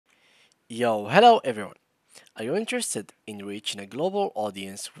Hello everyone. Are you interested in reaching a global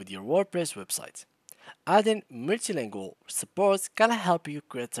audience with your WordPress website? Adding multilingual support can help you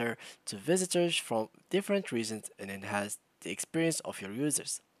cater to visitors from different regions and enhance the experience of your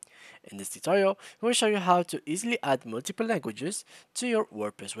users. In this tutorial, we will show you how to easily add multiple languages to your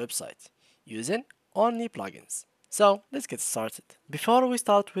WordPress website using only plugins. So let's get started. Before we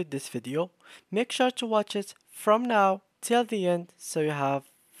start with this video, make sure to watch it from now till the end so you have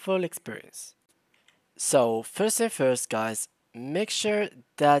full experience. So first and first, guys, make sure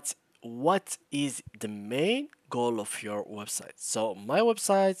that what is the main goal of your website. So my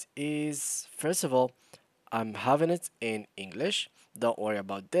website is, first of all, I'm having it in English. Don't worry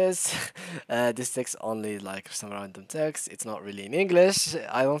about this. This text only like some random text. It's not really in English.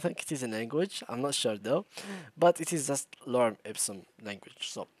 I don't think it is in language. I'm not sure though, but it is just lorem ipsum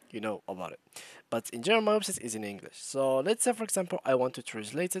language. So you know about it. But in general, my website is in English. So let's say, for example, I want to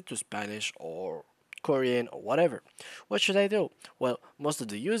translate it to Spanish or Korean or whatever. What should I do? Well, most of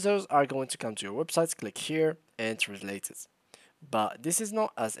the users are going to come to your website, click here, and translate it. But this is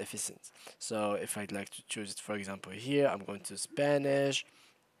not as efficient. So if I'd like to choose it, for example, here, I'm going to Spanish,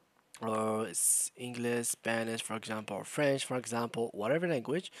 or it's English, Spanish, for example, or French, for example, whatever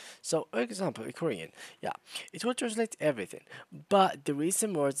language. So, for example, Korean, yeah, it will translate everything, but there is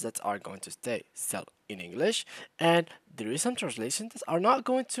some words that are going to stay still in English, and there is some translations that are not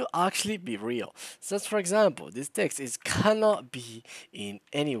going to actually be real. So, for example, this text is cannot be in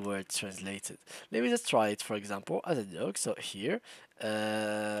any word translated. Let me just try it, for example, as a joke. So here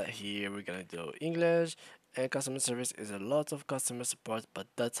we're gonna do English, and customer service is a lot of customer support, but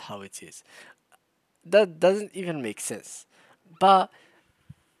that's how it is. That doesn't even make sense. But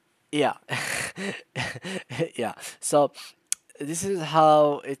yeah, yeah. So this is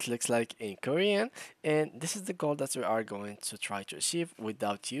how it looks like in Korean, and this is the goal that we are going to try to achieve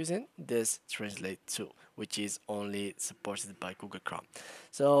without using this translate tool, which is only supported by Google Chrome.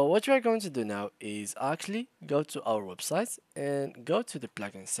 So what we are going to do now is actually go to our website and go to the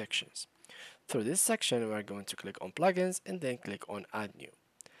plugin sections. Through this section, we are going to click on plugins and then click on add new.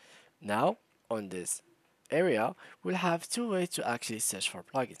 Now, on this area, we'll have two ways to actually search for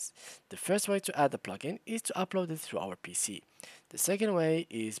plugins. The first way to add a plugin is to upload it through our PC. The second way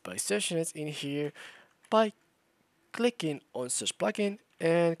is by searching it in here by clicking on search plugin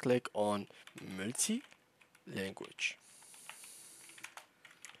and click on multi language.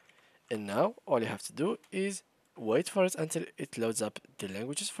 And now all you have to do is wait for it until it loads up the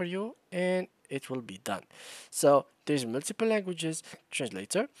languages for you, and it will be done. So there's multiple languages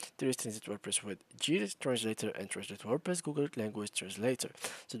translator. There is Translate WordPress with G translator and Translate WordPress Google Language Translator.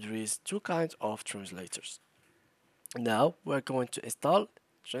 So there is two kinds of translators. Now we're going to install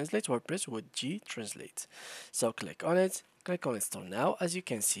Translate WordPress with G Translate. So click on it, click on install now, as you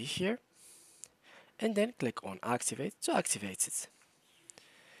can see here, and then click on activate to activate it.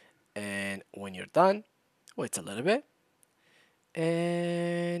 And when you're done, wait a little bit,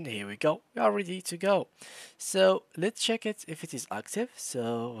 and here we go, we are ready to go. So let's check it if it is active.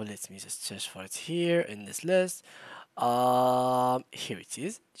 So let me just search for it here in this list. Here it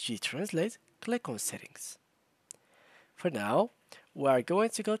is, G-Translate. Click on settings. For now, we are going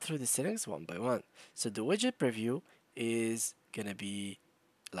to go through the settings one by one. So the widget preview is gonna be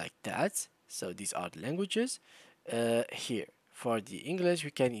like that. So these are the languages. Here for the English,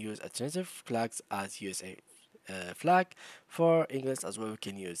 we can use alternative flags as USA flag. For English as well, we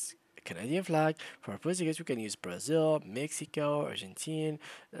can use Canadian flag. For Portuguese, we can use Brazil, Mexico, Argentina,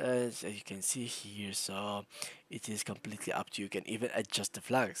 as you can see here. So it is completely up to you. You can even adjust the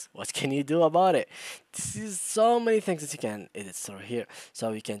flags. What can you do about it? This is so many things that you can edit through here.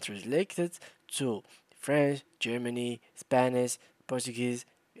 So we can translate it to French, Germany, Spanish, Portuguese,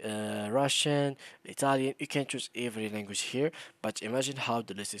 Russian, Italian. You can choose every language here, but imagine how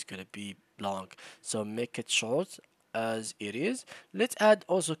the list is gonna be long. So make it short as it is. Let's add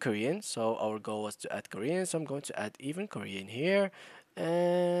also Korean. So our goal was to add Korean, so I'm going to add even Korean here,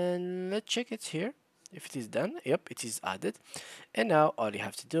 and let's check it here if it is done. Yep, it is added. And now all you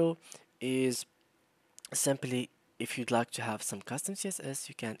have to do is simply, if you'd like to have some custom CSS,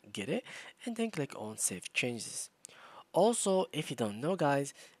 you can get it and then click on save changes. Also, if you don't know,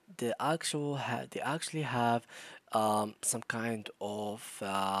 guys, they actually have some kind of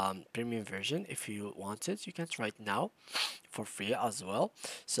premium version. If you want it, you can try it now for free as well.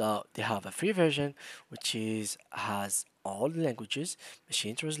 So they have a free version which is has all the languages,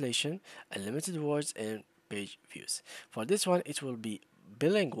 machine translation, unlimited words, and page views. For this one, it will be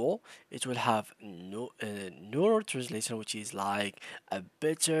bilingual, it will have no neural translation, which is like a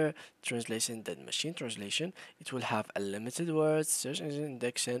better translation than machine translation. It will have a limited words, search engine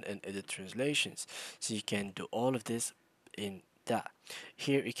indexion, and edit translations. So you can do all of this in that.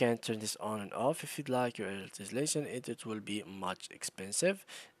 Here you can turn this on and off if you'd like. Your translation it will be much expensive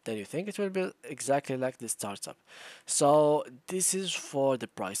than you think. It will be exactly like the startup. So this is for the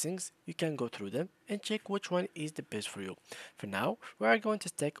pricings. You can go through them and check which one is the best for you. For now, we are going to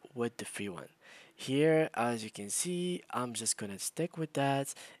stick with the free one. Here, as you can see, I'm just gonna stick with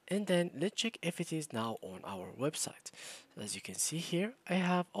that, and then let's check if it is now on our website. As you can see here, I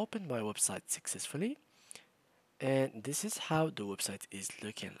have opened my website successfully, and this is how the website is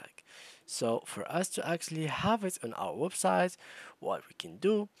looking like. So for us to actually have it on our website, what we can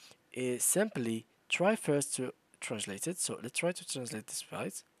do is simply try first to translate it. So let's try to translate this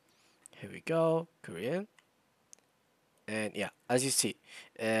right. Here we go, Korean. And yeah, as you see,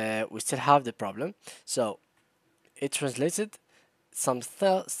 we still have the problem. So it translated some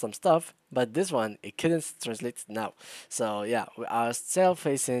stuff, but this one it couldn't translate now. So yeah, we are still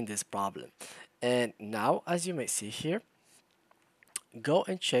facing this problem. And now, as you may see here, go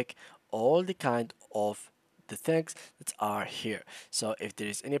and check all the kind of the things that are here. So if there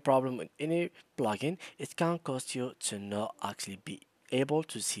is any problem with any plugin, it can cost you to not actually be able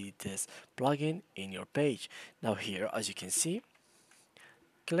to see this plugin in your page. Now here, as you can see,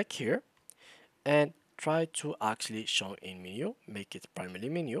 click here and try to actually show in menu, make it primary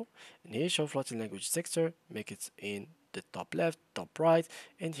menu, and here show floating language sector, make it in the top left, top right,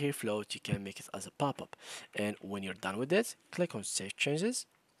 and here float, you can make it as a pop-up. And when you're done with it, click on save changes.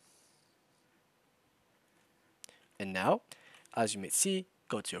 And now, as you may see,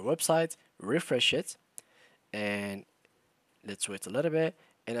 go to your website, refresh it, and let's wait a little bit.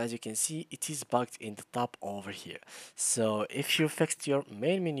 And as you can see, it is bugged in the top over here. So if you fixed your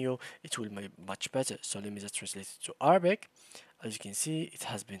main menu, it will be much better. So let me just translate it to Arabic. As you can see, it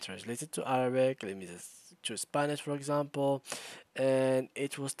has been translated to Arabic. Let me just choose Spanish, for example, and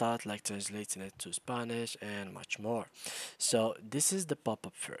it will start like translating it to Spanish and much more. So this is the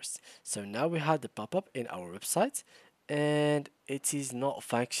pop-up first. So now we have the pop-up in our website, and it is not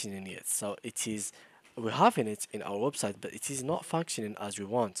functioning yet. So it is we're having it in our website, but it is not functioning as we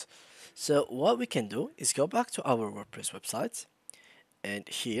want. So what we can do is go back to our WordPress website, and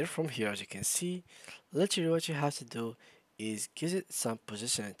here from here, as you can see, literally what you have to do is give it some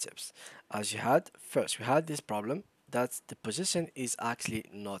positioning tips. As you had first, we had this problem that the position is actually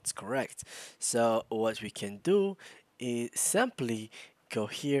not correct. So what we can do is simply go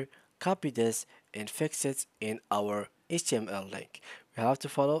here, copy this, and fix it in our HTML link. We have to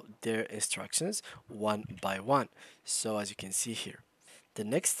follow their instructions one by one. So as you can see here, the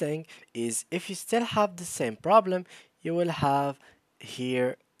next thing is if you still have the same problem, you will have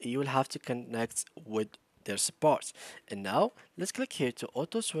here, you will have to connect with their support. And now let's click here to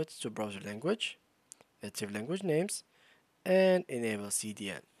auto switch to browser language, native language names, and enable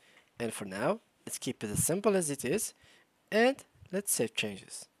CDN. And for now, let's keep it as simple as it is, and let's save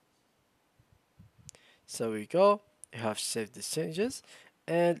changes. So we go, you have saved the changes,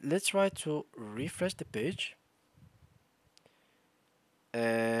 and let's try to refresh the page.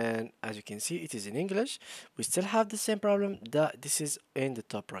 And as you can see, it is in English. We still have the same problem that this is in the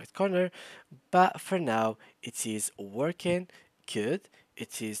top right corner, but for now it is working good.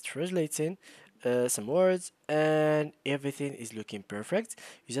 It is translating some words, and everything is looking perfect.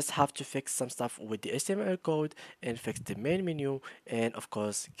 You just have to fix some stuff with the HTML code and fix the main menu, and of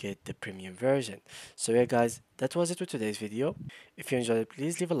course get the premium version. So yeah guys, that was it with today's video. If you enjoyed it,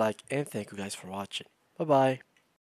 please leave a like, and thank you guys for watching. Bye bye.